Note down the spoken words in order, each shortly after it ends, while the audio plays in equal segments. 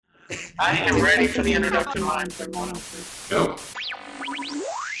I am ready for the introduction line. Go.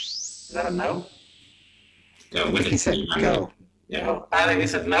 Is that a no? Go. When He said go. Yeah. No. I think he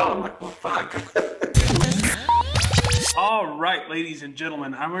said no. I'm like, well, fuck. All right, ladies and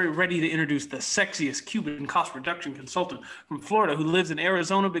gentlemen, I'm ready to introduce the sexiest Cuban cost reduction consultant from Florida who lives in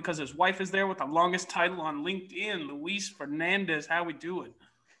Arizona because his wife is there with the longest title on LinkedIn, Luis Fernandez. How we doing?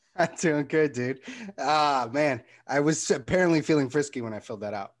 I'm doing good, dude. Man, I was apparently feeling frisky when I filled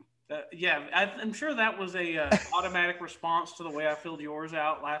that out. I'm sure that was a automatic response to the way I filled yours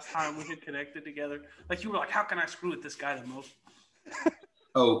out last time we had connected together. Like, you were like, how can I screw with this guy the most?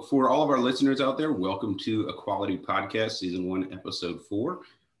 Oh, for all of our listeners out there, welcome to Equality Podcast, Season 1, Episode 4.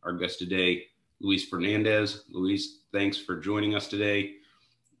 Our guest today, Luis Fernandez. Luis, thanks for joining us today.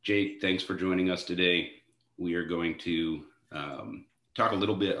 Jake, thanks for joining us today. We are going to talk a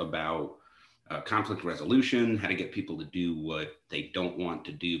little bit about conflict resolution, how to get people to do what they don't want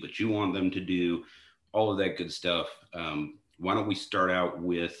to do, but you want them to do, all of that good stuff. Why don't we start out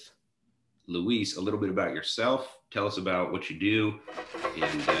with Luis, a little bit about yourself. Tell us about what you do.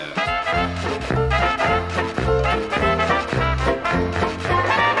 And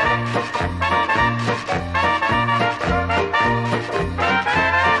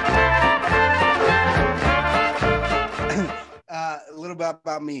a little bit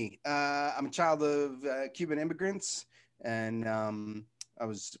about me. I'm a child of Cuban immigrants, and I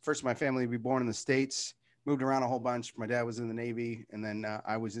was first in my family to be born in the States. Moved around a whole bunch. My dad was in the Navy, and then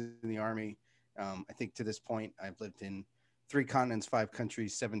I was in the Army. I think to this point, I've lived in 3 continents, 5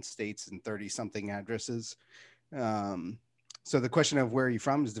 countries, 7 states, and 30-something addresses. So the question of where are you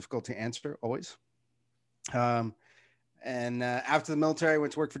from is difficult to answer always. And after the military, I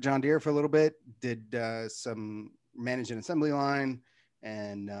went to work for John Deere for a little bit, did some manage an assembly line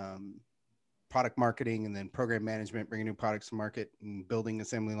and product marketing, and then program management, bringing new products to market and building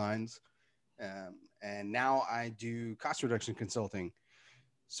assembly lines. And now I do cost reduction consulting.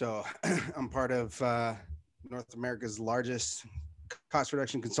 So I'm part of North America's largest cost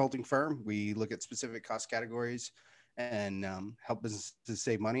reduction consulting firm. We look at specific cost categories and help businesses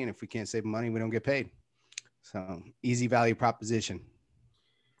save money. And if we can't save money, we don't get paid. So easy value proposition.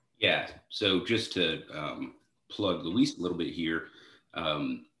 yeah, so just to plug Luis a little bit here.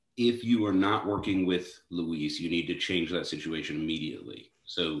 If you are not working with Luis, you need to change that situation immediately.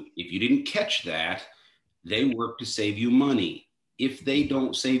 So if you didn't catch that, they work to save you money. If they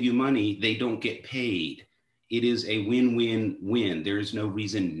don't save you money, they don't get paid. It is a win-win-win. There is no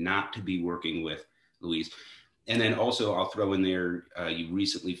reason not to be working with Luis. And then also I'll throw in there, you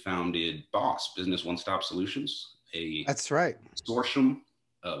recently founded BOSS, Business One-Stop Solutions, That's right. consortium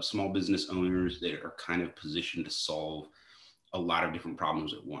of small business owners that are kind of positioned to solve a lot of different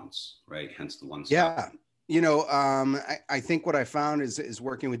problems at once, right? Hence the one-stop. Yeah. I think what I found is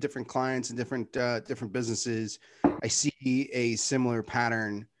working with different clients and different businesses, I see a similar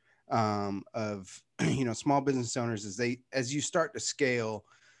pattern of, small business owners as you start to scale,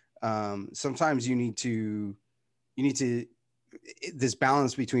 sometimes you need to this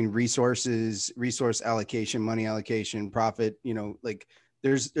balance between resource allocation, money allocation, profit,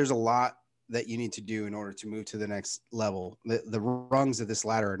 there's a lot that you need to do in order to move to the next level. The rungs of this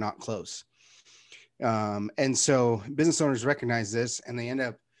ladder are not close. And so business owners recognize this, and they end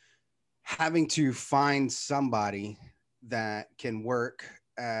up having to find somebody that can work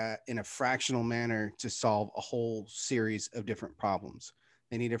in a fractional manner to solve a whole series of different problems.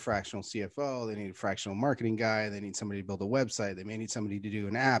 They need a fractional CFO. They need a fractional marketing guy. They need somebody to build a website. They may need somebody to do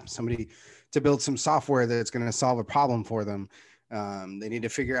an app, somebody to build some software that's going to solve a problem for them. They need to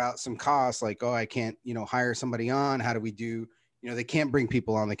figure out some costs, like, I can't, hire somebody on. How do we do, they can't bring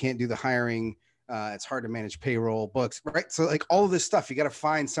people on. They can't do the hiring. It's hard to manage payroll, books, right? So like all of this stuff, you got to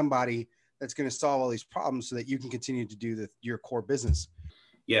find somebody that's going to solve all these problems so that you can continue to do your core business.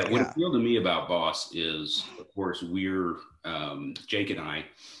 Yeah, what appealed to me about BOSS is, of course, we're, Jake and I,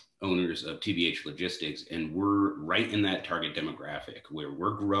 owners of TBH Logistics, and we're right in that target demographic where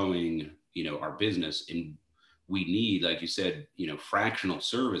we're growing, our business, and we need, like you said, fractional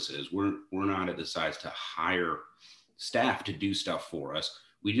services. We're not at the size to hire staff to do stuff for us.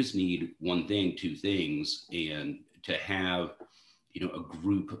 We just need one thing, 2 things, and to have, a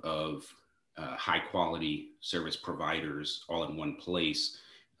group of high quality service providers all in one place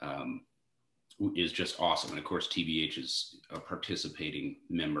is just awesome. And of course, TBH is a participating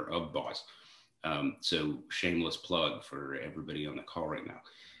member of BOSS. So shameless plug for everybody on the call right now.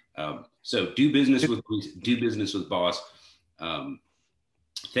 So do business with BOSS.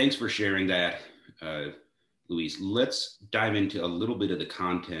 Thanks for sharing that, Luis. Let's dive into a little bit of the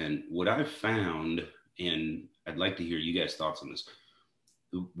content. What I've found, and I'd like to hear you guys' thoughts on this.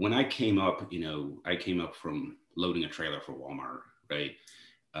 when I came up, I came up from loading a trailer for Walmart, right?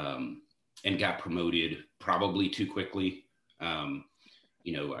 And got promoted probably too quickly.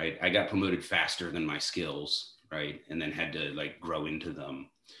 I got promoted faster than my skills, right? And then had to like grow into them.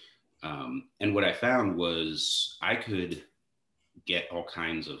 And what I found was I could get all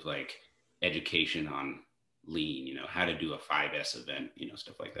kinds of like education on lean, how to do a 5S event,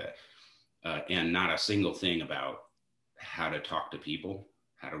 stuff like that. And not a single thing about how to talk to people,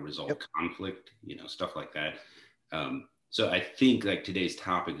 how to resolve conflict, stuff like that. So I think like today's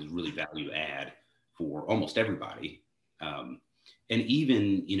topic is really value add for almost everybody. And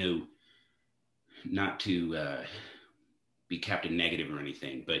even, not to be Captain Negative or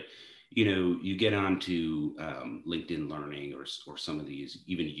anything, but, you get onto LinkedIn Learning or some of these,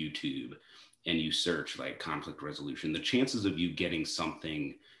 even YouTube, and you search like conflict resolution, the chances of you getting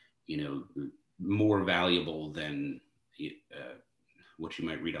something, more valuable than what you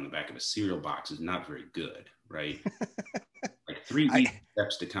might read on the back of a cereal box is not very good, right? Like 3 easy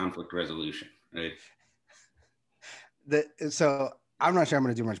steps to conflict resolution, right? So I'm not sure I'm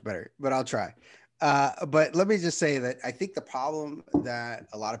going to do much better, but I'll try. But let me just say that I think the problem that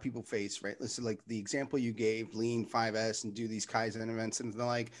a lot of people face, right? Listen, like the example you gave, Lean 5S and do these Kaizen events and the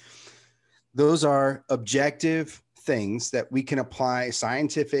like, those are objective things that we can apply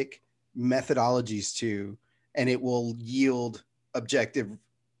scientific methodologies to, and it will yield objective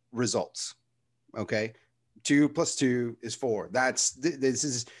results. Okay. 2 + 2 is 4.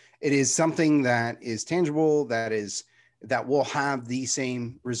 It is something that is tangible, that will have the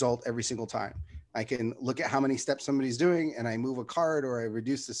same result every single time. I can look at how many steps somebody's doing and I move a card or I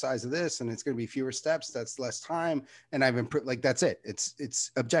reduce the size of this and it's going to be fewer steps. That's less time. And I've improved, like, that's it.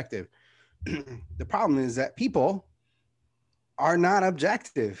 It's objective. The problem is that people are not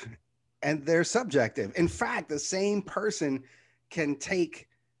objective and they're subjective. In fact, the same person can take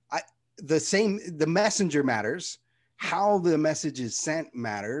the messenger matters. How the message is sent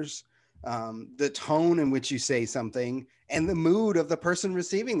matters. The tone in which you say something and the mood of the person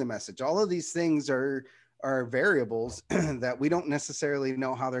receiving the message. All of these things are variables that we don't necessarily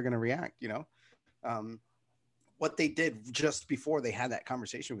know how they're going to react. What they did just before they had that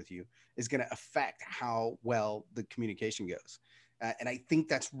conversation with you is going to affect how well the communication goes. And I think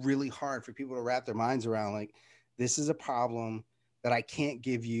that's really hard for people to wrap their minds around. Like, this is a problem that I can't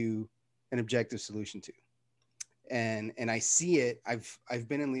give you an objective solution to. And I see it. I've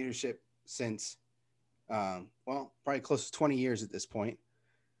been in leadership since, probably close to 20 years at this point.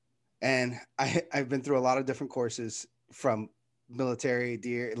 And I've been through a lot of different courses from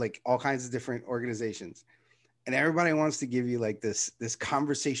military, like all kinds of different organizations. And everybody wants to give you like this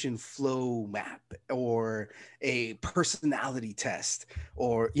conversation flow map or a personality test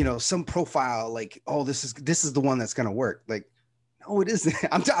or, some profile, like, oh, this is the one that's going to work. Like, no, it isn't.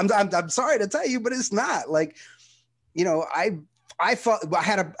 I'm sorry to tell you, but it's not. Like, I thought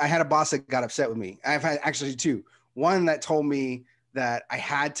I had a boss that got upset with me. I've had actually 2. One that told me that I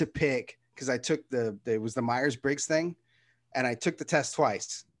had to pick, because I took it was the Myers-Briggs thing, and I took the test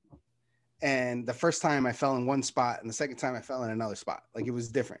twice. And the first time I fell in one spot, and the second time I fell in another spot. Like, it was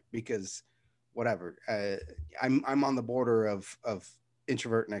different because whatever. I'm on the border of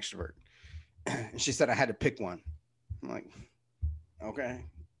introvert and extrovert. And she said I had to pick one. I'm like, okay.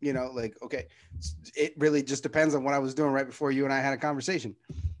 Okay, it really just depends on what I was doing right before you and I had a conversation.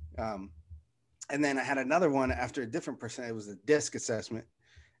 And then I had another one after a different person. It was a DISC assessment.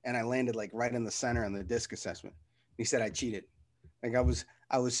 And I landed like right in the center on the DISC assessment. He said I cheated. Like,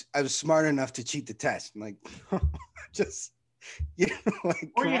 I was smart enough to cheat the test. I'm like, just,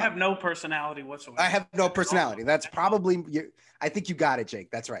 like, or you have no personality whatsoever. I have no personality. That's probably I think you got it, Jake.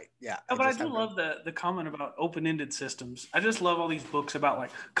 That's right. Yeah. No, but I do love the comment about open-ended systems. I just love all these books about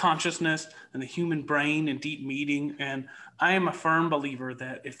like consciousness and the human brain and deep meaning. And I am a firm believer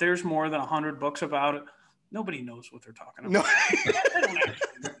that if there's more than 100 books about it, nobody knows what they're talking about. No. They don't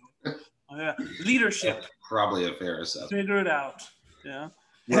actually know. Leadership. That's probably a fair assessment. Figure it out. Yeah.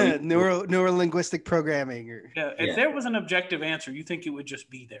 Yeah, neuro-linguistic programming. If there was an objective answer, you think it would just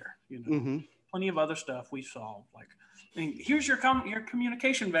be there. Mm-hmm. Plenty of other stuff we solved. Like, here's your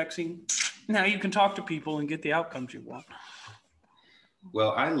communication vaccine. Now you can talk to people and get the outcomes you want.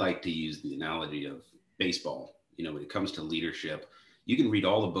 Well, I like to use the analogy of baseball. When it comes to leadership, you can read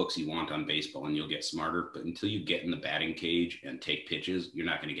all the books you want on baseball and you'll get smarter, but until you get in the batting cage and take pitches, you're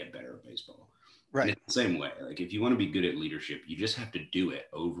not going to get better at baseball. Right. And it's the same way. Like, if you want to be good at leadership, you just have to do it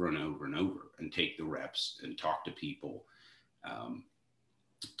over and over and over and take the reps and talk to people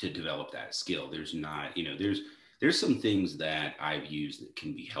to develop that skill. There's not, there's some things that I've used that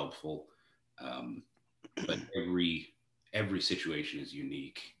can be helpful. But every every situation is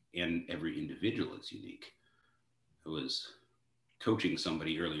unique and every individual is unique. I was coaching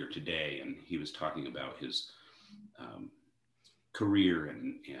somebody earlier today, and he was talking about his career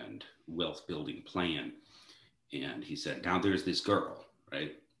and wealth building plan. And he said, now there's this girl,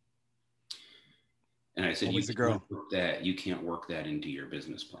 right? And I said, Always a girl. You can't work that into your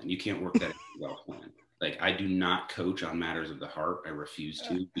business plan. You can't work that into your wealth plan. Like, I do not coach on matters of the heart. I refuse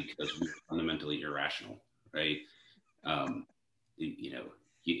to, because we're fundamentally irrational, right? You know,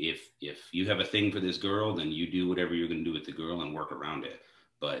 if you have a thing for this girl, then you do whatever you're going to do with the girl and work around it.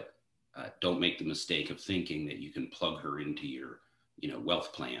 But don't make the mistake of thinking that you can plug her into your,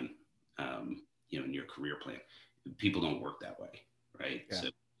 wealth plan, in your career plan. People don't work that way, right? Yeah. So,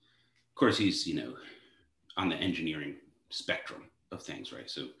 of course, he's, on the engineering spectrum of things, right?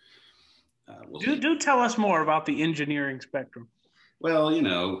 So, do tell us more about the engineering spectrum. Well,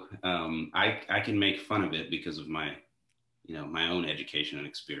 I can make fun of it because of my, my own education and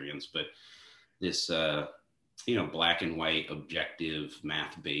experience, but this, black and white, objective,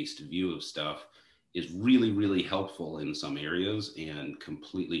 math-based view of stuff is really, really helpful in some areas and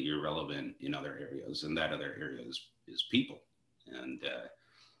completely irrelevant in other areas. And that other area is people. And,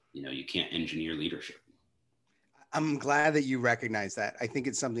 you can't engineer leadership. I'm glad that you recognize that. I think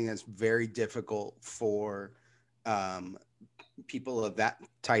it's something that's very difficult for people of that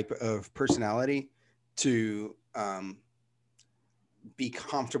type of personality to be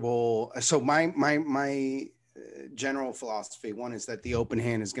comfortable. So my general philosophy, one, is that the open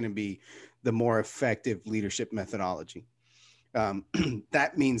hand is going to be the more effective leadership methodology.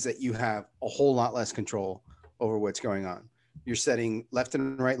 That means that you have a whole lot less control over what's going on. You're setting left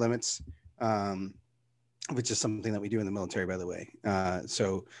and right limits, which is something that we do in the military, by the way.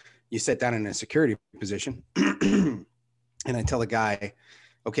 So you sit down in a security position and I tell the guy,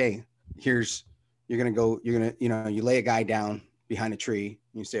 okay, you're going to go, you lay a guy down behind a tree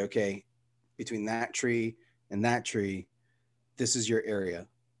and you say, okay, between that tree and that tree, this is your area.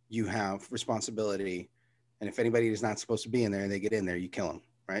 You have responsibility. And if anybody is not supposed to be in there and they get in there, you kill them,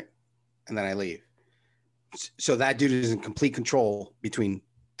 right? And then I leave. So that dude is in complete control between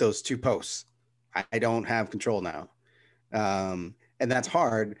those two posts. I don't have control now. And that's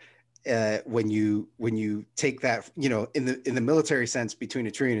hard when you take that, in the military sense, between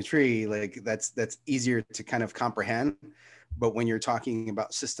a tree and a tree, like that's easier to kind of comprehend. But when you're talking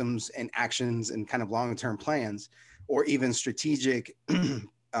about systems and actions and kind of long-term plans, or even strategic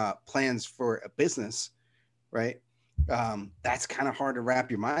plans for a business, right? That's kind of hard to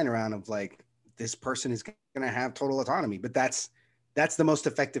wrap your mind around, of like, this person is going to have total autonomy, but that's the most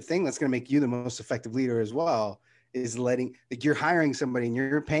effective thing. That's going to make you the most effective leader as well, is letting, like, you're hiring somebody and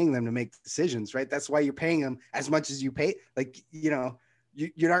you're paying them to make decisions, right? That's why you're paying them as much as you pay. Like, you're not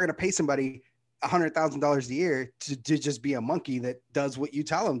going to pay somebody $100,000 a year to just be a monkey that does what you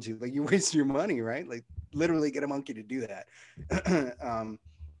tell them to. Like, you waste your money, right? Like, literally get a monkey to do that.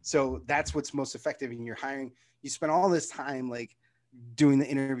 So that's what's most effective. And you're hiring, you spend all this time like doing the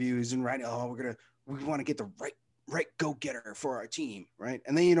interviews and writing, we want to get the right go-getter for our team, right?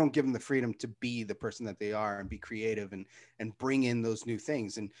 And then you don't give them the freedom to be the person that they are and be creative and bring in those new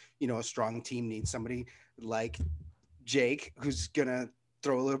things. And, a strong team needs somebody like Jake, who's going to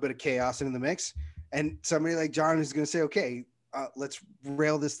throw a little bit of chaos into the mix, and somebody like John, who's going to say, okay, let's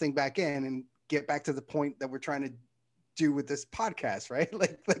rail this thing back in and get back to the point that we're trying to do with this podcast, right?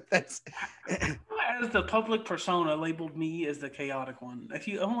 Like that's as the public persona labeled me as the chaotic one. If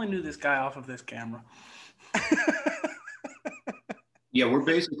you only knew this guy off of this camera. Yeah, we're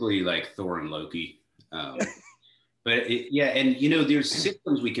basically like Thor and Loki. But there's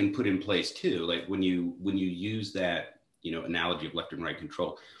systems we can put in place too. Like when you use that, analogy of left and right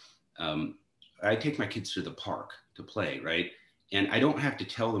control, I take my kids to the park to play, right? And I don't have to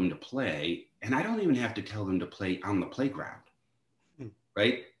tell them to play, and I don't even have to tell them to play on the playground,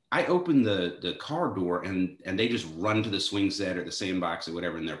 right? I open the car door and they just run to the swing set or the sandbox or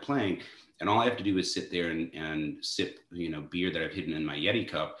whatever, and they're playing. And all I have to do is sit there and sip, beer that I've hidden in my Yeti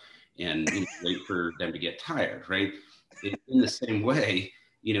cup and wait for them to get tired, right? In the same way,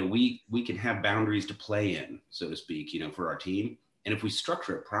 we can have boundaries to play in, so to speak, for our team. And if we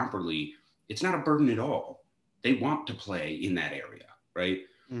structure it properly, it's not a burden at all. They want to play in that area, right?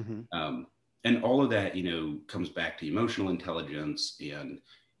 Mm-hmm. And all of that, comes back to emotional intelligence and,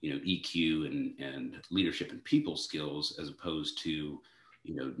 EQ and leadership and people skills, as opposed to,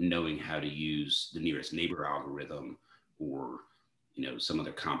 knowing how to use the nearest neighbor algorithm or, some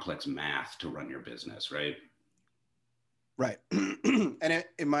other complex math to run your business, right? Right. And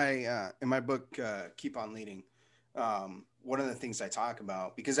in my book, Keep on Leading, one of the things I talk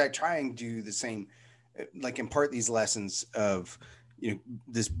about, because I try and do the same like impart these lessons of,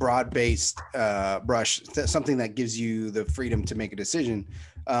 this broad-based brush, something that gives you the freedom to make a decision,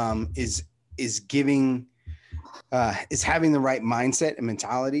 is giving, is having the right mindset and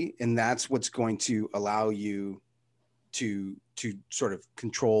mentality, and that's what's going to allow you to sort of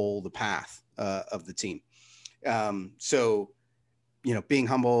control the path of the team. So, being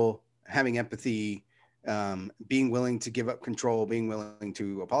humble, having empathy, being willing to give up control, being willing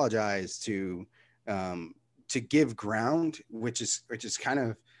to apologize, to give ground, which is kind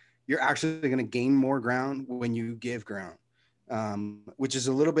of, you're actually going to gain more ground when you give ground, which is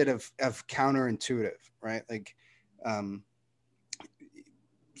a little bit of counterintuitive, right? Like,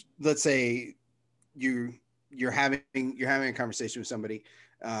 let's say you're having a conversation with somebody,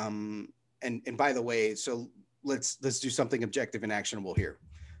 and by the way, so let's do something objective and actionable here.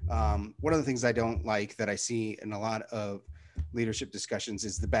 One of the things I don't like that I see in a lot of leadership discussions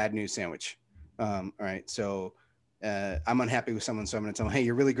is the bad news sandwich. All right, so I'm unhappy with someone, so I'm going to tell them, hey,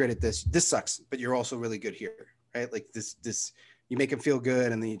 you're really great at this. This sucks, but you're also really good here, right? Like this. You make them feel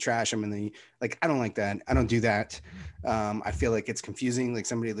good, and then you trash them, and then I don't like that. I don't do that. I feel like it's confusing. Like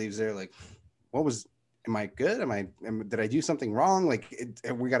somebody leaves there, like, am I good? Did I do something wrong? Like,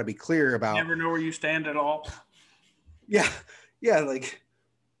 we got to be clear about. You never know where you stand at all. Yeah. Yeah. Like,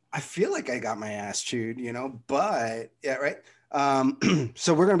 I feel like I got my ass chewed, but yeah. Right.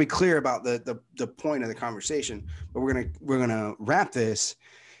 So we're going to be clear about the point of the conversation, but we're going to wrap this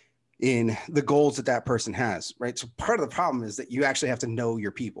in the goals that person has. Right. So part of the problem is that you actually have to know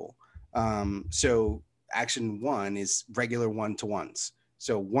your people. So action 1 is regular one-to-ones.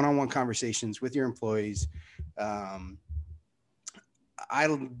 So one-on-one conversations with your employees. I'll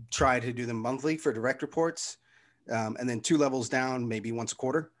try to do them monthly for direct reports, and then 2 levels down, maybe once a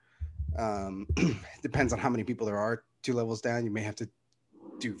quarter. Depends on how many people there are. 2 levels down, you may have to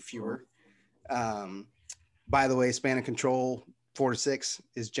do fewer. By the way, span of control 4 to 6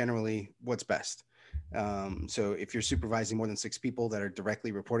 is generally what's best. So if you're supervising more than 6 people that are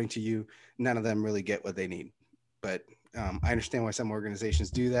directly reporting to you, none of them really get what they need. But I understand why some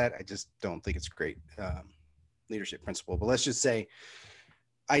organizations do that. I just don't think it's a great leadership principle. But let's just say,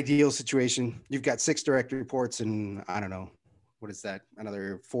 ideal situation, you've got 6 direct reports, and I don't know, what is that?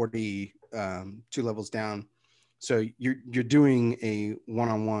 Another 40, 2 levels down. So you're doing a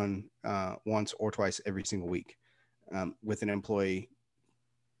one-on-one once or twice every single week with an employee.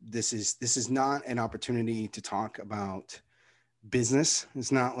 This is not an opportunity to talk about business.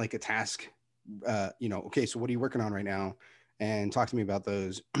 It's not like a task. Okay, so what are you working on right now? And talk to me about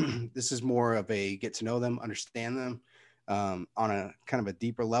those. This is more of a get to know them, understand them on a kind of a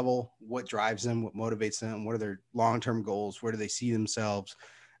deeper level. What drives them? What motivates them? What are their long-term goals? Where do they see themselves?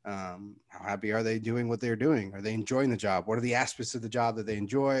 How happy are they doing what they're doing? Are they enjoying the job? What are the aspects of the job that they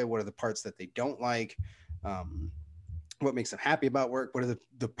enjoy? What are the parts that they don't like? What makes them happy about work? What are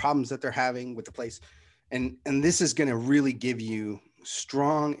the problems that they're having with the place? And this is going to really give you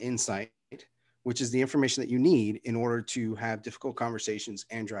strong insight, which is the information that you need in order to have difficult conversations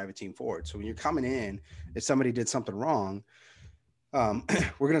and drive a team forward. So when you're coming in, if somebody did something wrong, we're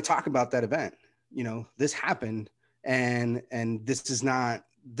going to talk about that event. This happened, and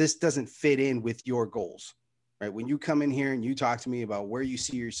this doesn't fit in with your goals, right? When you come in here and you talk to me about where you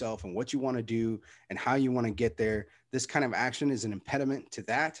see yourself and what you want to do and how you want to get there, this kind of action is an impediment to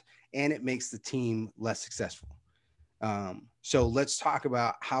that, and it makes the team less successful. So let's talk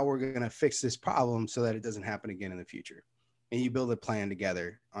about how we're going to fix this problem so that it doesn't happen again in the future. And you build a plan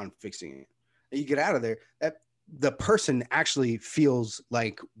together on fixing it. And you get out of there, that the person actually feels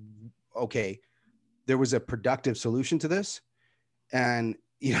like, okay, there was a productive solution to this. And,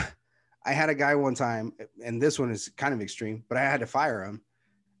 I had a guy one time, and this one is kind of extreme, but I had to fire him,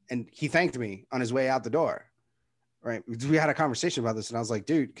 and he thanked me on his way out the door. Right. We had a conversation about this, and I was like,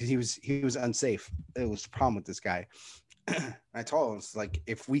 dude, because he was unsafe. It was the problem with this guy. I told him, it's like,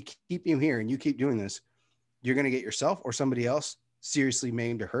 if we keep you here and you keep doing this, you're going to get yourself or somebody else seriously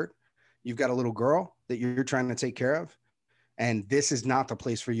maimed or hurt. You've got a little girl that you're trying to take care of, and this is not the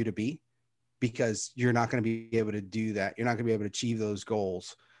place for you to be, because you're not going to be able to do that. You're not going to be able to achieve those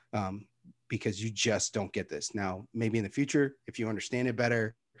goals because you just don't get this. Now, maybe in the future, if you understand it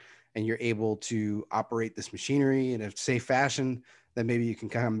better and you're able to operate this machinery in a safe fashion, then maybe you can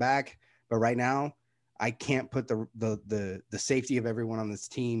come back. But right now, I can't put the safety of everyone on this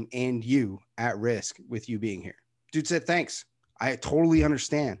team and you at risk with you being here. Dude said, thanks. I totally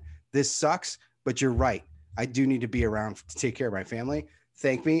understand. This sucks, but you're right. I do need to be around to take care of my family.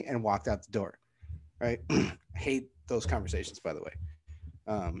 Thank me, and walked out the door. Right. I hate those conversations, by the way.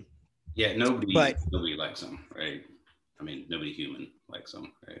 Yeah, nobody likes them, right? I mean, nobody human likes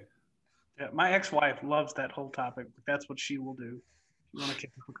them, right? Yeah, my ex-wife loves that whole topic. But that's what she will do. You want to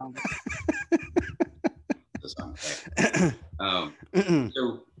kick her for conversation.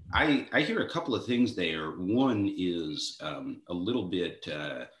 So I hear a couple of things there. One is a little bit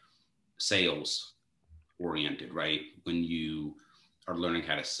sales oriented, right? When you are learning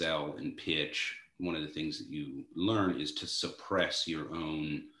how to sell and pitch, one of the things that you learn is to suppress your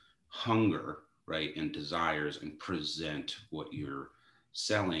own hunger, right, and desires, and present what you're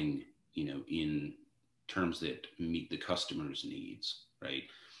selling, in terms that meet the customer's needs, right?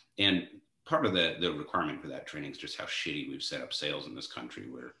 And part of the requirement for that training is just how shitty we've set up sales in this country,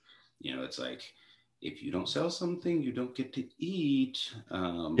 where, it's like, if you don't sell something, you don't get to eat.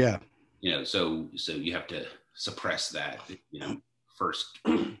 Yeah. So you have to suppress that, first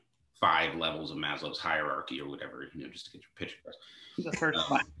 5 levels of Maslow's hierarchy or whatever, just to get your pitch across. The first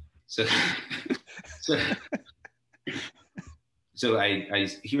 5. So, so I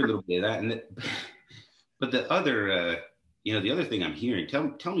hear a little bit of that, but the other, the other thing I'm hearing, tell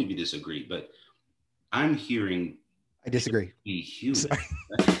me if you disagree, but I'm hearing. I disagree. Be human.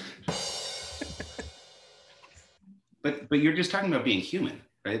 But you're just talking about being human,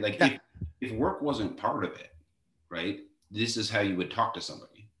 right? Like, yeah. if work wasn't part of it, right? This is how you would talk to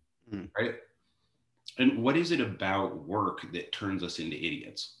somebody, right? And what is it about work that turns us into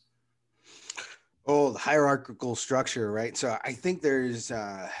idiots? Oh, the hierarchical structure, right? So I think there's,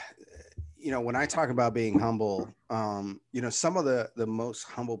 when I talk about being humble, some of the most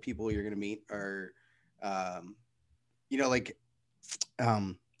humble people you're going to meet are,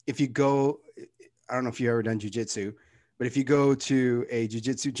 if you go, I don't know if you've ever done jujitsu, but if you go to a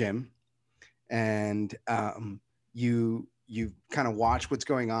jujitsu gym and you kind of watch what's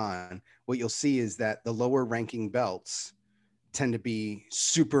going on, what you'll see is that the lower ranking belts tend to be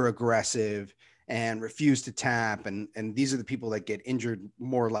super aggressive and refuse to tap. And these are the people that get injured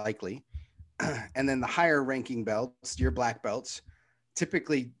more likely. And then the higher ranking belts, your black belts,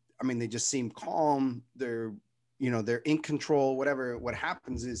 typically, they just seem calm. They're in control, whatever. What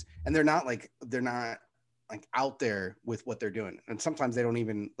happens is, and they're not out there with what they're doing. And sometimes they don't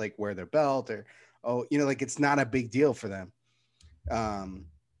even wear their belt or, it's not a big deal for them.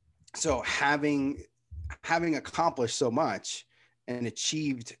 So having accomplished so much and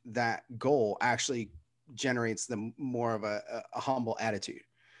achieved that goal actually generates them more of a humble attitude.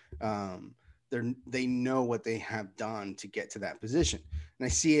 They know what they have done to get to that position. And I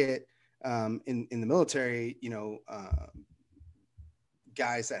see it in the military,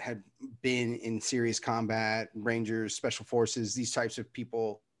 guys that had been in serious combat, Rangers, special forces, these types of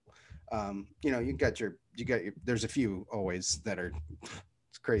people. You got your, there's a few always that are,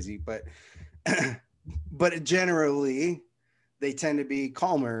 it's crazy, but generally they tend to be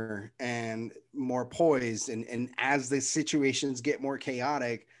calmer and more poised. And as the situations get more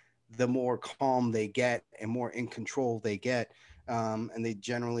chaotic, the more calm they get and more in control they get. And they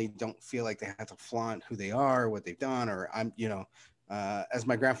generally don't feel like they have to flaunt who they are, what they've done, or as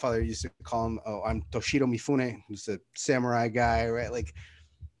my grandfather used to call him, I'm Toshiro Mifune, who's a samurai guy, right? Like,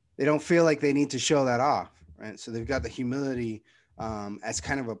 they don't feel like they need to show that off, right? So they've got the humility as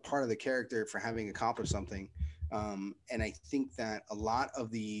kind of a part of the character for having accomplished something. And I think that a lot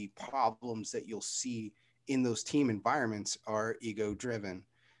of the problems that you'll see in those team environments are ego-driven,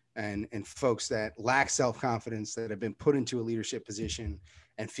 and folks that lack self-confidence, that have been put into a leadership position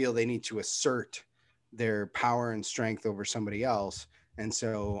and feel they need to assert their power and strength over somebody else. And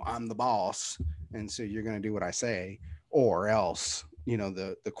so I'm the boss, and so you're going to do what I say, or else,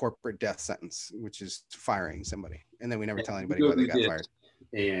 the corporate death sentence, which is firing somebody. And then we never tell anybody why they got fired.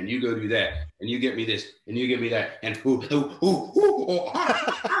 And you go do that, and you get me this, and you get me that, and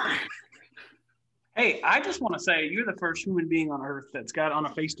Hey, I just want to say you're the first human being on earth that's got on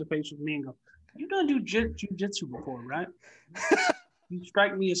a face-to-face with me and go, "You done do jiu-jitsu before, right?" You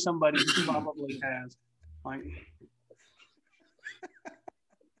strike me as somebody who probably has.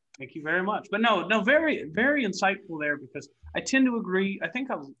 Thank you very much. But no, very, very insightful there, because I tend to agree. I think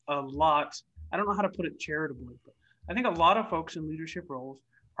a lot, I don't know how to put it charitably, but I think a lot of folks in leadership roles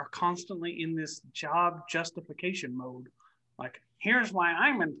are constantly in this job justification mode. Like, here's why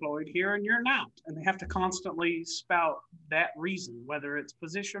I'm employed here and you're not. And they have to constantly spout that reason, whether it's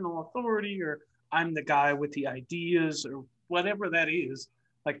positional authority or I'm the guy with the ideas or whatever that is.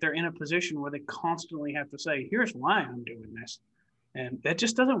 Like, they're in a position where they constantly have to say, here's why I'm doing this. And that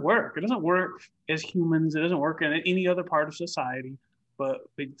just doesn't work. It doesn't work as humans. It doesn't work in any other part of society, but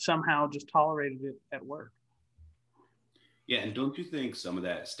we somehow just tolerated it at work. Yeah, and don't you think some of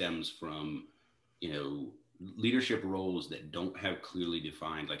that stems from, leadership roles that don't have clearly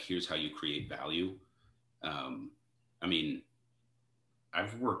defined, like, here's how you create value?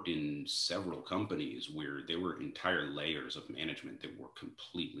 I've worked in several companies where there were entire layers of management that were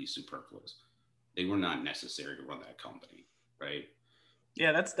completely superfluous. They were not necessary to run that company, right?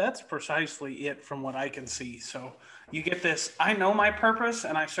 Yeah, that's precisely it from what I can see. So you get this, I know my purpose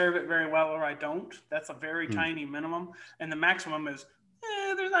and I serve it very well, or I don't. That's a very tiny minimum. And the maximum is,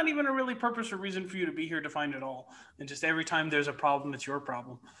 there's not even a really purpose or reason for you to be here to find it all. And just every time there's a problem, it's your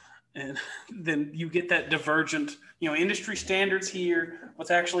problem. And then you get that divergent, industry standards here.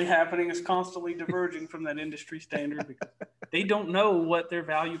 What's actually happening is constantly diverging from that industry standard because they don't know what their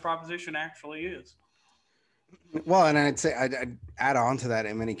value proposition actually is. Well, and I'd say I'd add on to that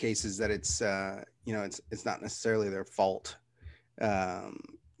in many cases that it's it's not necessarily their fault.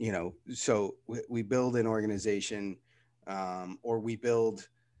 So we build an organization, or we build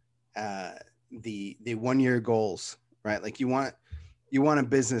the 1 year goals, right? Like you want a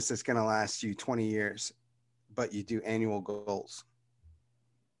business that's going to last you 20 years, but you do annual goals.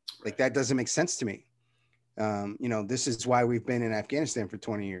 Like that doesn't make sense to me. This is why we've been in Afghanistan for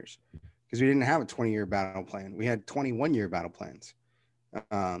 20 years. Because we didn't have a 20-year battle plan. We had 21-year battle plans.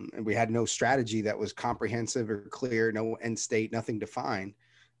 And we had no strategy that was comprehensive or clear, no end state, nothing defined.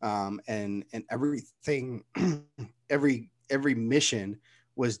 And everything, every mission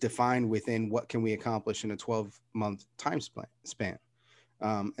was defined within what can we accomplish in a 12-month time span.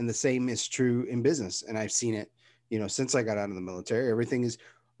 And the same is true in business. And I've seen it, since I got out of the military. Everything is,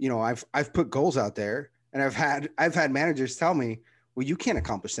 I've put goals out there, and I've had managers tell me, well, you can't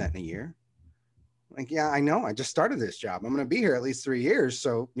accomplish that in a year. Like, yeah, I know. I just started this job. I'm going to be here at least 3 years.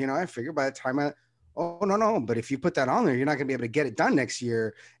 So, I figure by the time no. But if you put that on there, you're not going to be able to get it done next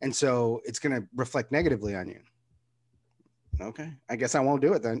year. And so it's going to reflect negatively on you. Okay, I guess I won't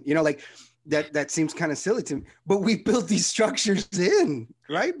do it then. Like that seems kind of silly to me, but we built these structures in,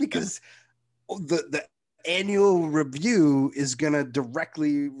 right? Because the annual review is going to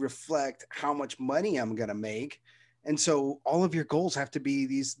directly reflect how much money I'm going to make. And so all of your goals have to be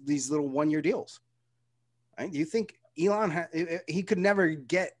these little 1 year deals. Right? Do you think Elon, he could never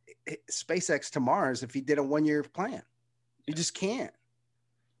get SpaceX to Mars if he did a 1 year plan? You just can't,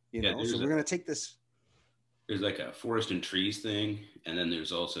 so we're going to take this. There's like a forest and trees thing. And then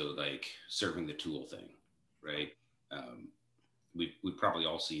there's also like serving the tool thing, right? We've probably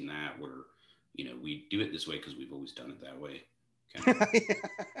all seen that where, we do it this way because we've always done it that way. Like,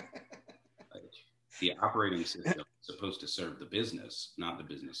 the operating system is supposed to serve the business, not the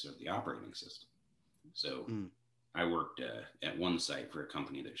business serve the operating system. So I worked at one site for a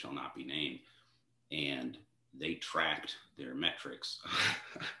company that shall not be named, and they tracked their metrics.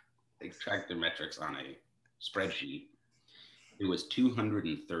 They tracked their metrics on a spreadsheet. It was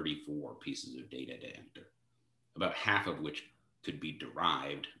 234 pieces of data to enter, about half of which could be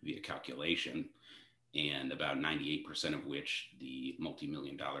derived via calculation, and about 98% of which the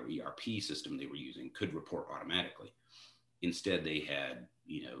multi-million-dollar ERP system they were using could report automatically. Instead, they had,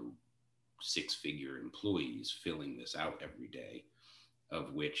 6-figure employees filling this out every day,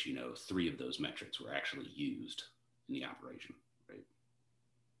 of which, 3 of those metrics were actually used in the operation, right?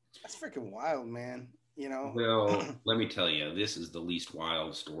 That's freaking wild, man. Well, let me tell you, this is the least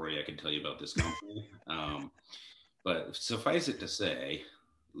wild story I could tell you about this company. But suffice it to say,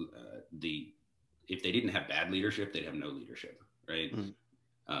 if they didn't have bad leadership, they'd have no leadership, right?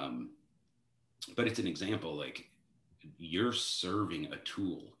 But it's an example, like you're serving a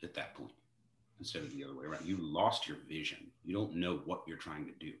tool at that point instead of the other way around. You lost your vision. You don't know what you're trying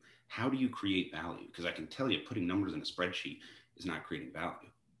to do. How do you create value? Because I can tell you, putting numbers in a spreadsheet is not creating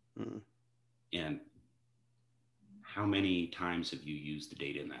value. And how many times have you used the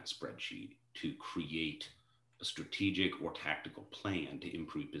data in that spreadsheet to create a strategic or tactical plan to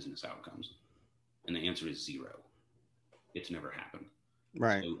improve business outcomes? And the answer is 0. It's never happened.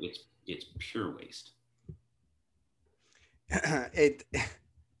 Right. So it's pure waste.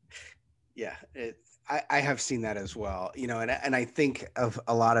 I have seen that as well, and I think of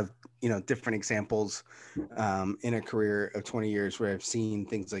a lot of, different examples in a career of 20 years where I've seen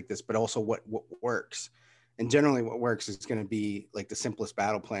things like this, but also what works. And generally what works is going to be like the simplest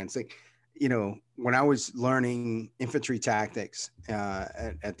battle plans. Like, when I was learning infantry tactics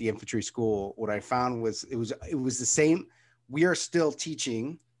at the infantry school, what I found was it was the same. We are still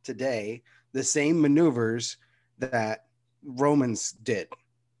teaching today the same maneuvers that Romans did.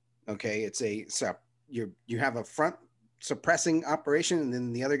 Okay, you have a front suppressing operation, and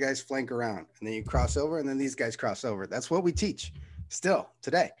then the other guys flank around, and then you cross over, and then these guys cross over. That's what we teach still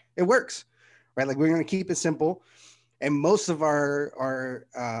today. It works, right? Like, we're going to keep it simple, and most of our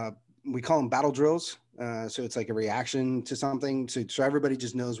we call them battle drills. So it's like a reaction to something, so everybody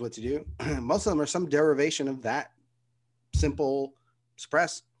just knows what to do. Most of them are some derivation of that simple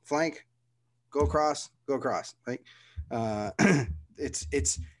suppress, flank, go across, right?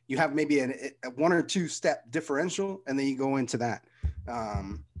 It's you have maybe a 1 or 2 step differential, and then you go into that.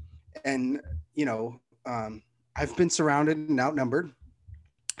 And I've been surrounded and outnumbered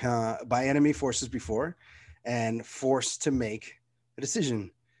by enemy forces before, and forced to make a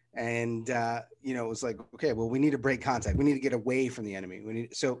decision. And it was like, okay, well, we need to break contact. We need to get away from the enemy.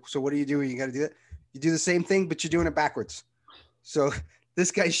 So what do? You got to do that. You do the same thing, but you're doing it backwards. So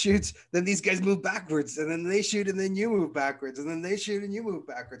this guy shoots, then these guys move backwards, and then they shoot, and then you move backwards, and then they shoot, and you move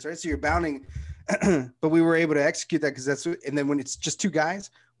backwards, right? So you're bounding. But we were able to execute that because that's what, and then when it's just 2 guys,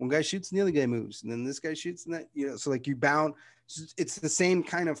 one guy shoots and the other guy moves, and then this guy shoots, and that, so like you bound. It's the same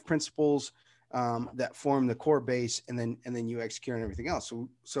kind of principles that form the core base, and then you execute on everything else.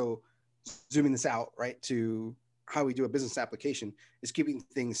 So zooming this out, right, to how we do a business application is keeping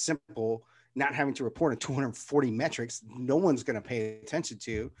things simple, not having to report on 240 metrics no one's going to pay attention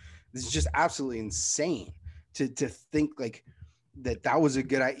to. This is just absolutely insane to think like that was a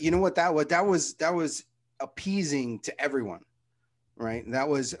good idea. You know what that was appeasing to everyone, right? That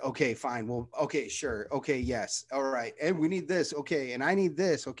was okay, fine. Well, okay, sure. Okay. Yes. All right. And we need this. Okay. And I need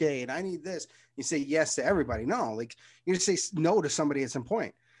this. Okay. And I need this. You say yes to everybody. No, like you say no to somebody at some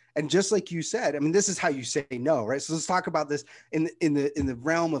point. And just like you said, I mean, this is how you say no, right? So let's talk about this in the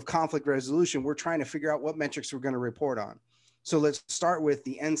realm of conflict resolution. We're trying to figure out what metrics we're going to report on. So let's start with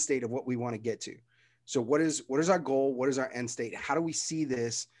the end state of what we want to get to. So what is our goal? What is our end state? How do we see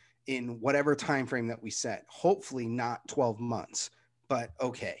this in whatever time frame that we set? Hopefully not 12 months, but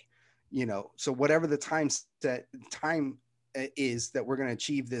okay, so whatever the time is that we're going to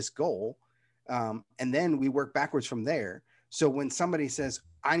achieve this goal, and then we work backwards from there. So when somebody says,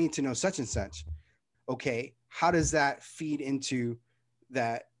 I need to know such and such, okay, how does that feed into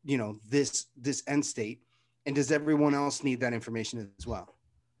that, this end state? And does everyone else need that information as well?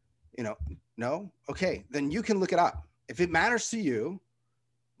 No? Okay, then you can look it up. If it matters to you,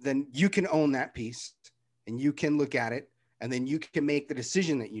 then you can own that piece and you can look at it, and then you can make the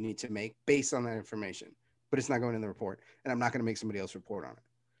decision that you need to make based on that information. But it's not going in the report, and I'm not going to make somebody else report on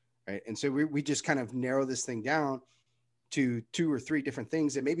it, right? And so we just kind of narrow this thing down to 2 or 3 different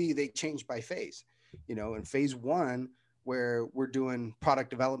things, and maybe they change by phase. In phase 1, where we're doing product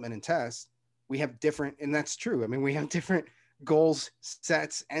development and tests, we have different, and that's true. I mean, we have different goals,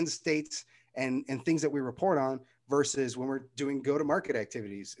 sets, end states, and things that we report on versus when we're doing go-to-market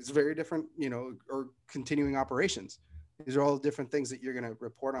activities. It's very different, or continuing operations. These are all different things that you're going to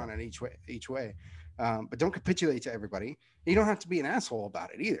report on in each way. But don't capitulate to everybody. You don't have to be an asshole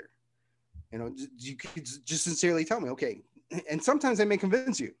about it either. You could just sincerely tell me, okay. And sometimes I may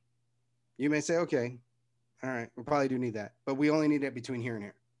convince you. You may say, okay, all right, we probably do need that, but we only need it between here and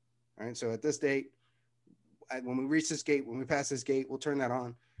here. All right. So at this date, when we reach this gate, when we pass this gate, we'll turn that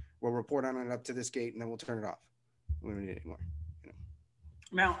on. We'll report on it up to this gate, and then we'll turn it off. We don't need it anymore.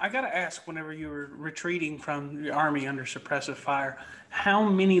 Now, I got to ask, whenever you were retreating from the Army under suppressive fire, how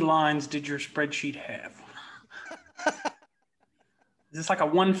many lines did your spreadsheet have? Is this like a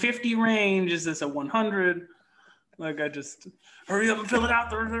 150 range? Is this a 100? Like, I just, hurry up and fill it out.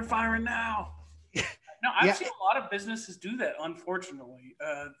 They're firing now. No, I've seen a lot of businesses do that, unfortunately.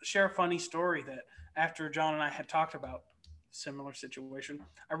 Share a funny story that after John and I had talked about a similar situation,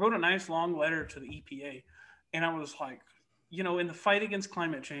 I wrote a nice long letter to the EPA, and I was like, in the fight against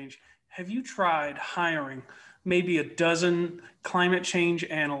climate change, have you tried hiring maybe a dozen climate change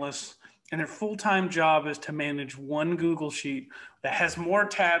analysts, and their full-time job is to manage one Google sheet that has more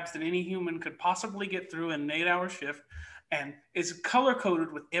tabs than any human could possibly get through in an 8-hour shift, and is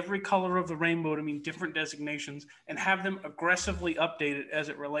color-coded with every color of the rainbow to mean different designations, and have them aggressively updated as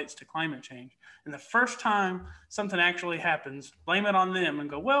it relates to climate change. And the first time something actually happens, blame it on them and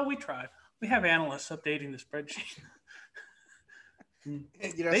go, well, we tried. We have analysts updating the spreadsheet.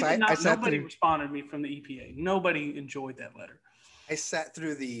 Nobody responded to me from the EPA. Nobody enjoyed that letter. I sat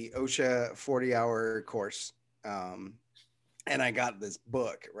through the OSHA 40-hour course, and I got this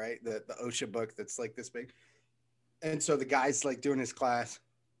book, right? The OSHA book that's like this big. And so the guy's like doing his class,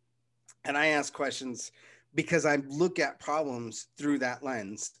 and I ask questions because I look at problems through that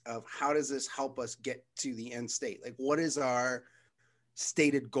lens of how does this help us get to the end state? Like, what is our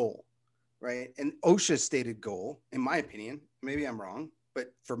stated goal, right? And OSHA's stated goal, in my opinion, maybe I'm wrong,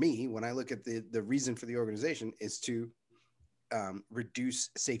 but for me, when I look at the reason for the organization is to reduce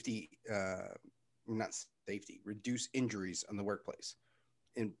reduce injuries on the workplace.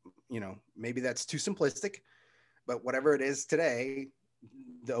 And, maybe that's too simplistic, but whatever it is today,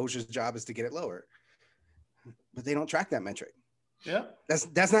 the OSHA's job is to get it lower. But they don't track that metric. Yeah.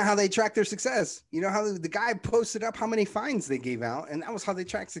 That's not how they track their success. You know how the guy posted up how many fines they gave out, and that was how they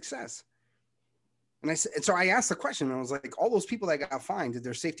tracked success. And so I asked the question, and I was like, all those people that got fined, did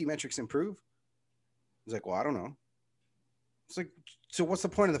their safety metrics improve? I was like, well, I don't know. It's like, so what's the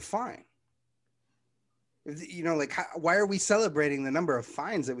point of the fine? You know, like, why are we celebrating the number of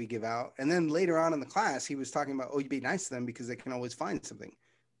fines that we give out? And then later on in the class, he was talking about, oh, you be nice to them because they can always find something.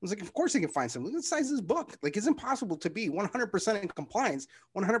 I was like, of course they can find something. Look at the size of this book. Like, it's impossible to be 100% in compliance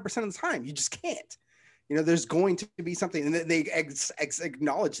 100% of the time. You just can't. You know, there's going to be something, and they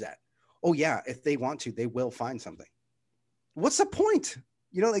acknowledge that. Oh yeah, if they want to, they will find something. What's the point?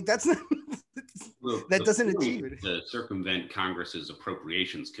 You know, like that's not that doesn't achieve it. To circumvent Congress's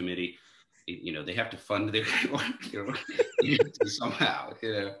appropriations committee, you know, they have to fund their somehow,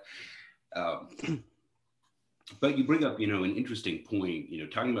 you know. But you bring up, you know, an interesting point, you know,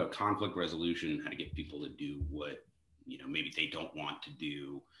 talking about conflict resolution, how to get people to do what, you know, maybe they don't want to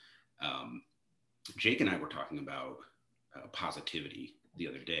do. Jake and I were talking about positivity the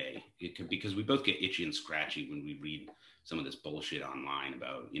other day, because we both get itchy and scratchy when we read some of this bullshit online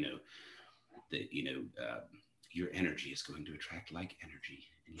about, you know, that, you know, your energy is going to attract like energy,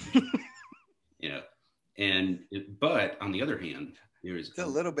 you know, but on the other hand, it's a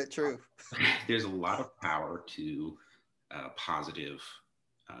little bit true. There's a lot of power to positive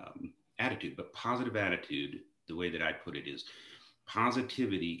attitude, but positive attitude, the way that I put it is,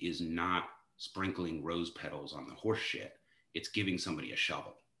 positivity is not sprinkling rose petals on the horse shit. It's giving somebody a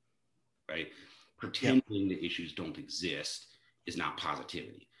shovel, right? Pretending that issues don't exist is not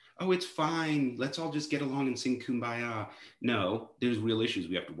positivity. Oh, it's fine. Let's all just get along and sing Kumbaya. No, there's real issues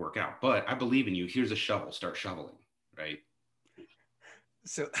we have to work out. But I believe in you. Here's a shovel. Start shoveling, right?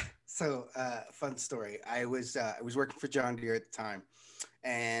 So fun story. I was working for John Deere at the time,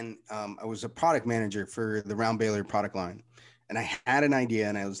 and I was a product manager for the round baler product line. And I had an idea,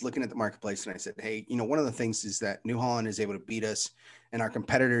 and I was looking at the marketplace, and I said, hey, you know, one of the things is that New Holland is able to beat us, and our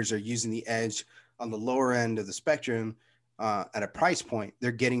competitors are using the edge on the lower end of the spectrum at a price point.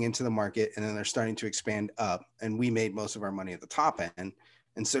 They're getting into the market, and then they're starting to expand up, and we made most of our money at the top end.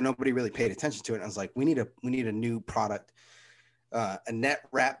 And so nobody really paid attention to it. And I was like, we need a new product, a net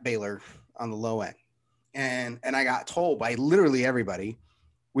wrap baler on the low end. And I got told by literally everybody,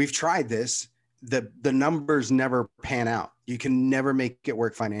 we've tried this. The numbers never pan out. You can never make it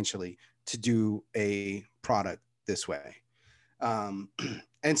work financially to do a product this way.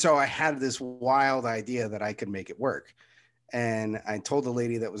 And so I had this wild idea that I could make it work. And I told the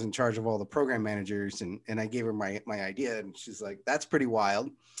lady that was in charge of all the program managers, and I gave her my idea, and she's like, that's pretty wild.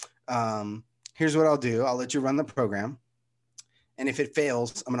 Here's what I'll do. I'll let you run the program. And if it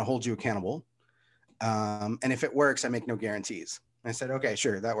fails, I'm going to hold you accountable. And if it works, I make no guarantees. And I said, okay,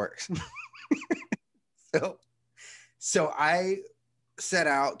 sure, that works. So I set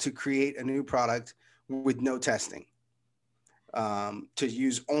out to create a new product with no testing, to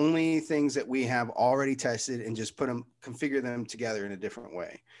use only things that we have already tested and just configure them together in a different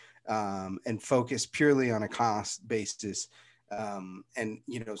way, and focus purely on a cost basis. And,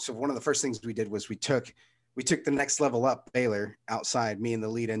 you know, so one of the first things we did was we took the next level up baler outside, me and the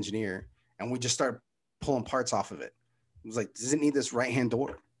lead engineer, and we just started pulling parts off of it. It was like, does it need this right-hand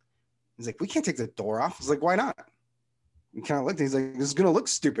door? He's like, we can't take the door off. I was like, why not? We kind of looked, he's like, this is going to look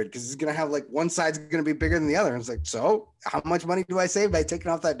stupid because it's going to have like one side's going to be bigger than the other. And it's like, so how much money do I save by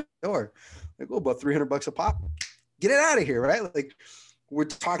taking off that door? Like, oh, about $300 a pop. Get it out of here, right? Like, we're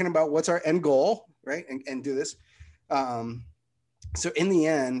talking about what's our end goal, right? And do this. So in the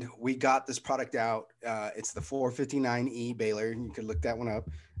end, we got this product out. It's the 459E baler. You could look that one up.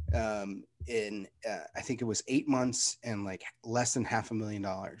 I think it was 8 months and like less than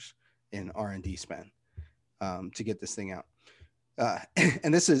 $500,000 in R&D spend to get this thing out.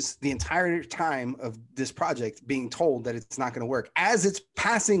 And this is the entire time of this project being told that it's not going to work as it's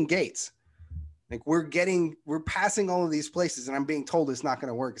passing gates. Like we're passing all of these places and I'm being told it's not going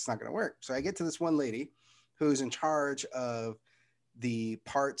to work. It's not going to work. So I get to this one lady who's in charge of the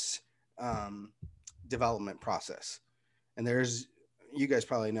parts development process. And you guys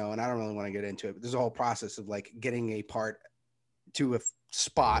probably know, and I don't really want to get into it, but there's a whole process of like getting a part to a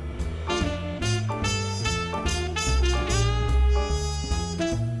spot.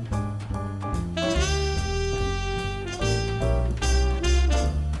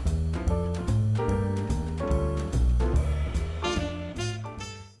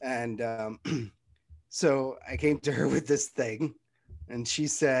 And so I came to her with this thing, and she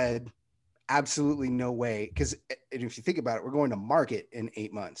said, absolutely no way. Because if you think about it, we're going to market in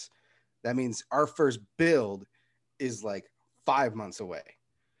 8 months. That means our first build is like 5 months away.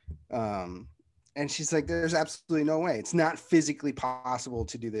 And she's like, there's absolutely no way. It's not physically possible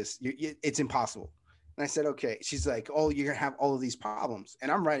to do this. It's impossible. And I said, okay. She's like, oh, you're going to have all of these problems.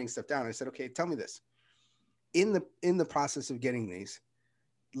 And I'm writing stuff down. I said, okay, tell me this. In the process of getting these,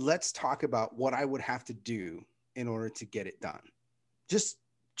 let's talk about what I would have to do in order to get it done. Just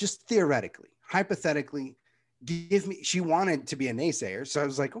theoretically, hypothetically, give me, she wanted to be a naysayer. So I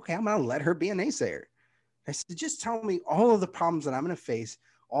was like, okay, I'm going to let her be a naysayer. I said, just tell me all of the problems that I'm going to face,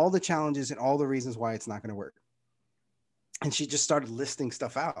 all the challenges and all the reasons why it's not going to work. And she just started listing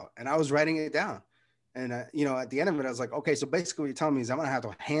stuff out and I was writing it down. And, at the end of it, I was like, okay, so basically what you're telling me is I'm going to have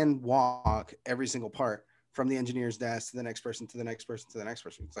to hand walk every single part from the engineer's desk to the next person, to the next person, to the next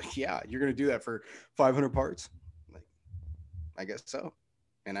person. It's like, yeah, you're going to do that for 500 parts. Like, I guess so.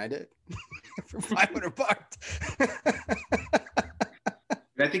 And I did for 500 parts.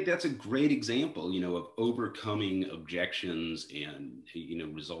 I think that's a great example, of overcoming objections and,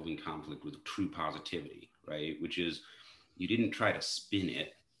 resolving conflict with true positivity, right? Which is, you didn't try to spin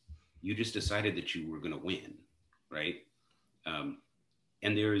it. You just decided that you were going to win, right? And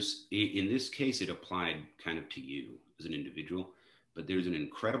in this case, it applied kind of to you as an individual, but there's an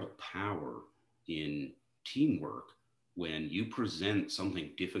incredible power in teamwork when you present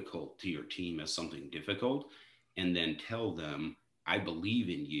something difficult to your team as something difficult and then tell them, I believe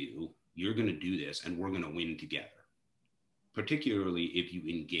in you, you're going to do this, and we're going to win together, particularly if you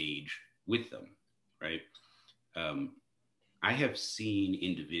engage with them, right? I have seen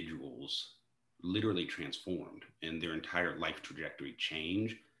individuals literally transformed and their entire life trajectory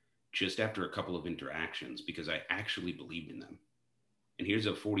change just after a couple of interactions because I actually believed in them. And here's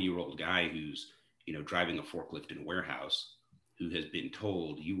a 40-year-old guy who's, driving a forklift in a warehouse who has been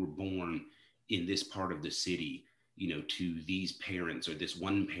told you were born in this part of the city, to these parents or this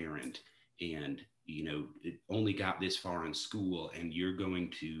one parent, and, it only got this far in school and you're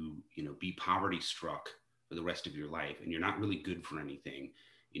going to, be poverty struck for the rest of your life. And you're not really good for anything.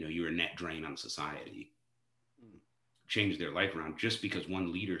 You're a net drain on society. Change their life around just because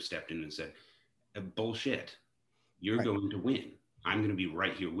one leader stepped in and said, bullshit, you're right. Going to win. I'm going to be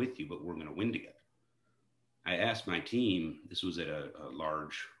right here with you, but we're going to win together. I asked my team, this was at a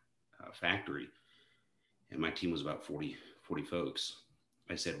large factory, and my team was about 40 folks.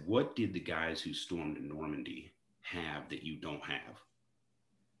 I said, what did the guys who stormed Normandy have that you don't have?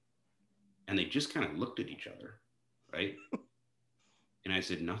 And they just kind of looked at each other, right? And I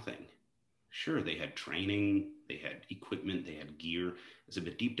said, nothing. Sure, they had training, they had equipment, they had gear. I said,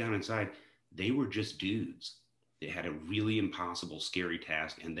 but deep down inside, they were just dudes. They had a really impossible, scary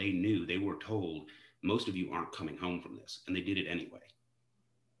task, and they knew, they were told, most of you aren't coming home from this, and they did it anyway.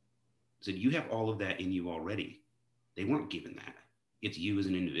 I said, you have all of that in you already. They weren't given that. It's you as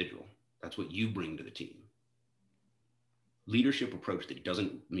an individual. That's what you bring to the team. Leadership approach that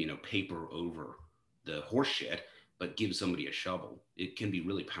doesn't, paper over the horse shit, but gives somebody a shovel. It can be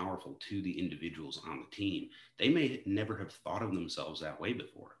really powerful to the individuals on the team. They may never have thought of themselves that way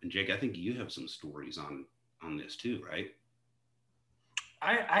before. And Jake, I think you have some stories on this too, right?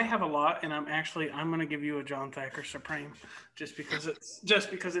 I have a lot, and I'm going to give you a John Thacker Supreme, just because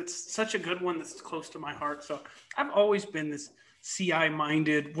it's such a good one that's close to my heart. So I've always been this CI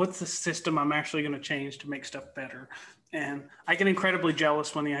minded. What's the system I'm actually going to change to make stuff better? And I get incredibly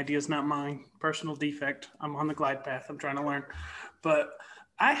jealous when the idea is not mine. Personal defect. I'm on the glide path. I'm trying to learn. But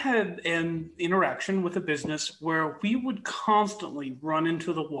I had an interaction with a business where we would constantly run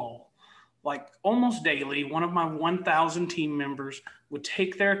into the wall. Like almost daily, one of my 1,000 team members would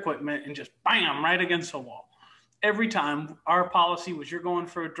take their equipment and just bam, right against the wall. Every time our policy was you're going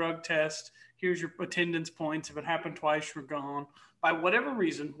for a drug test. Here's your attendance points. If it happened twice, you're gone. By whatever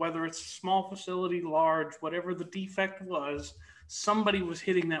reason, whether it's a small facility, large, whatever the defect was, somebody was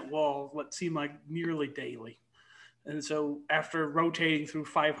hitting that wall what seemed like nearly daily. And so after rotating through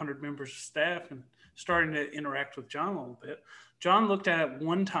 500 members of staff and starting to interact with John a little bit, John looked at it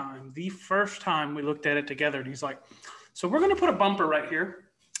one time, the first time we looked at it together, and he's like, so we're going to put a bumper right here.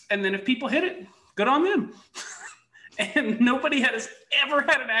 And then if people hit it, good on them. And nobody has ever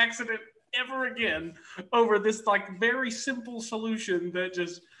had an accident ever again over this like very simple solution that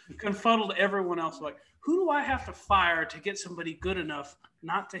just confuddled everyone else. Like, who do I have to fire to get somebody good enough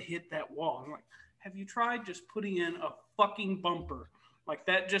not to hit that wall? I'm like, have you tried just putting in a fucking bumper? Like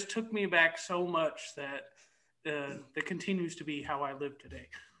that just took me back so much that continues to be how I live today.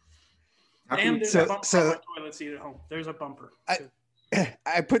 And there's a bumper on my toilet seat at home. There's a bumper.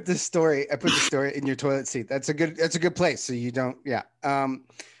 I put the story in your toilet seat. That's a good place. So you don't, yeah.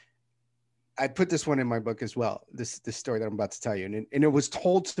 I put this one in my book as well. This story that I'm about to tell you. And it was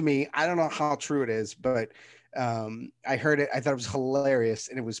told to me, I don't know how true it is, but I heard it. I thought it was hilarious,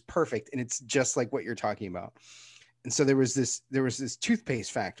 and it was perfect, and it's just like what you're talking about. And so there was this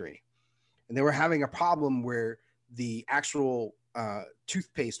toothpaste factory, and they were having a problem where the actual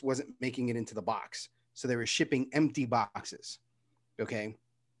toothpaste wasn't making it into the box, so they were shipping empty boxes. Okay,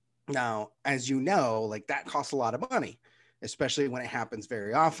 now as you know, like that costs a lot of money, especially when it happens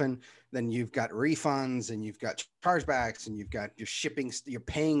very often. Then you've got refunds, and you've got chargebacks, and you've got your shipping. You're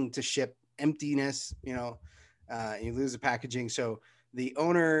paying to ship emptiness. You lose the packaging. So the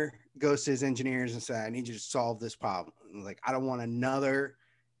owner goes to his engineers and says, I need you to solve this problem. Like, I don't want another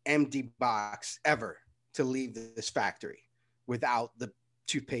empty box ever to leave this factory without the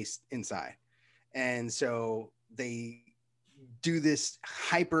toothpaste inside. And so they do this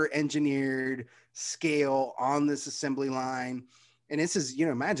hyper engineered scale on this assembly line. And this is,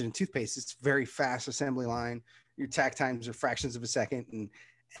 imagine toothpaste, it's very fast assembly line. Your tack times are fractions of a second.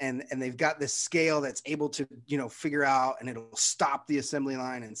 And they've got this scale that's able to, figure out, and it'll stop the assembly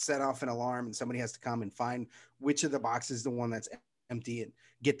line and set off an alarm. And somebody has to come and find which of the boxes is the one that's empty and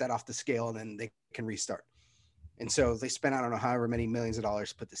get that off the scale, and then they can restart. And so they spent, I don't know, however many millions of dollars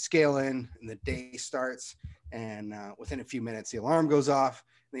to put the scale in, and the day starts. And within a few minutes, the alarm goes off.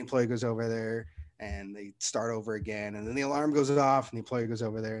 The employee goes over there and they start over again. And then the alarm goes off and the employee goes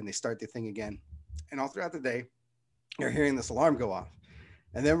over there and they start the thing again. And all throughout the day, you're hearing this alarm go off.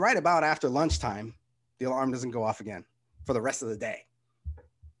 And then right about after lunchtime, the alarm doesn't go off again for the rest of the day.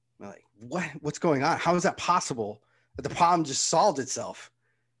 We're like, what's going on? How is that possible that the problem just solved itself?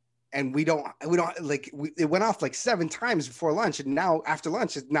 And it went off like 7 times before lunch. And now after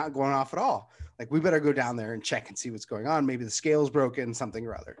lunch, it's not going off at all. Like, we better go down there and check and see what's going on. Maybe the scale's broken, something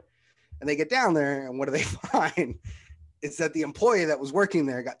or other. And they get down there, and what do they find? It's that the employee that was working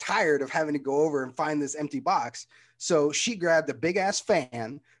there got tired of having to go over and find this empty box. So she grabbed a big ass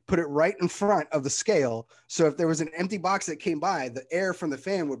fan, put it right in front of the scale. So if there was an empty box that came by, the air from the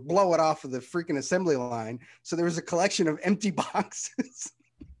fan would blow it off of the freaking assembly line. So there was a collection of empty boxes.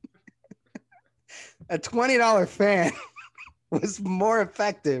 A $20 fan was more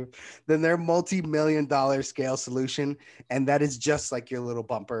effective than their multi-million-dollar scale solution. And that is just like your little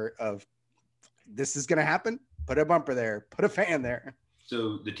bumper of, this is going to happen. Put a bumper there, put a fan there.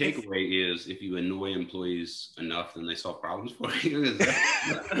 So the takeaway is, if you annoy employees enough, then they solve problems for you.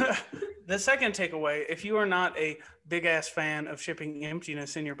 The second takeaway, if you are not a big ass fan of shipping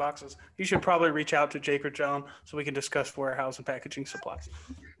emptiness in your boxes, you should probably reach out to Jake or John so we can discuss warehouse and packaging supplies.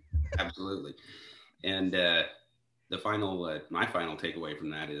 Absolutely. And my final takeaway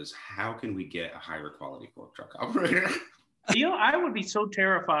from that is, how can we get a higher quality fork truck operator? I would be so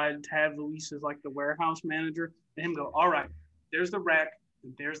terrified to have Luis as like the warehouse manager, and him go, all right, there's the rack,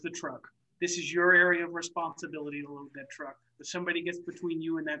 and there's the truck. This is your area of responsibility to load that truck. If somebody gets between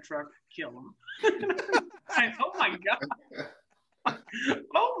you and that truck, kill them. Oh my God.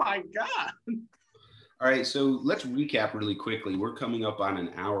 Oh my God. All right, so let's recap really quickly. We're coming up on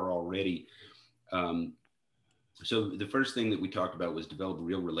an hour already. So the first thing that we talked about was develop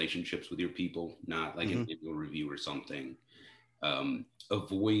real relationships with your people, not like an annual review or something.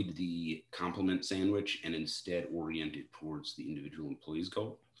 Avoid the compliment sandwich and instead orient it towards the individual employee's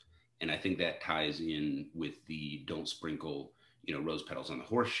goal. And I think that ties in with the don't sprinkle, rose petals on the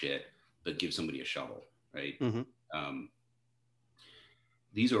horse shit, but give somebody a shovel, right?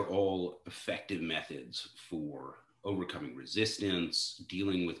 These are all effective methods for overcoming resistance,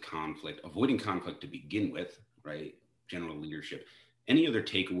 dealing with conflict, avoiding conflict to begin with, right? General leadership. Any other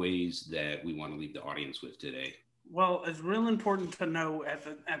takeaways that we want to leave the audience with today? Well, it's real important to know at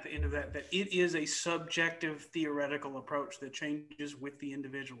the end of that it is a subjective theoretical approach that changes with the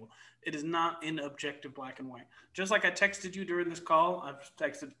individual. It is not in objective black and white. Just like I texted you during this call, I've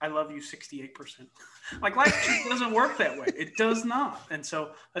texted, I love you 68%. Like, life just doesn't work that way. It does not. And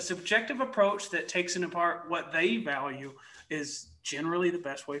so a subjective approach that takes into part what they value is generally the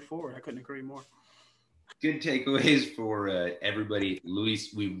best way forward. I couldn't agree more. Good takeaways for everybody.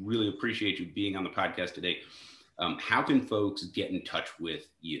 Luis, we really appreciate you being on the podcast today. How can folks get in touch with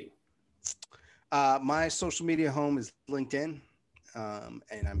you? My social media home is LinkedIn,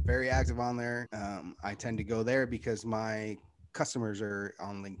 and I'm very active on there. I tend to go there because my customers are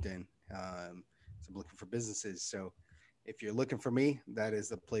on LinkedIn. So I'm looking for businesses. So if you're looking for me, that is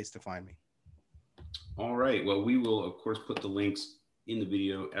the place to find me. All right. Well, we will, of course, put the links in the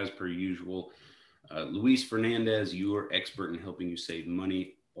video as per usual. Luis Fernandez, you are expert in helping you save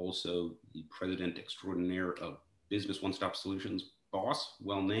money. Also, the president extraordinaire of Business One-Stop Solutions. Boss,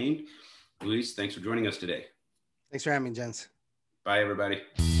 well named. Luis, thanks for joining us today. Thanks for having me, gents. Bye, everybody.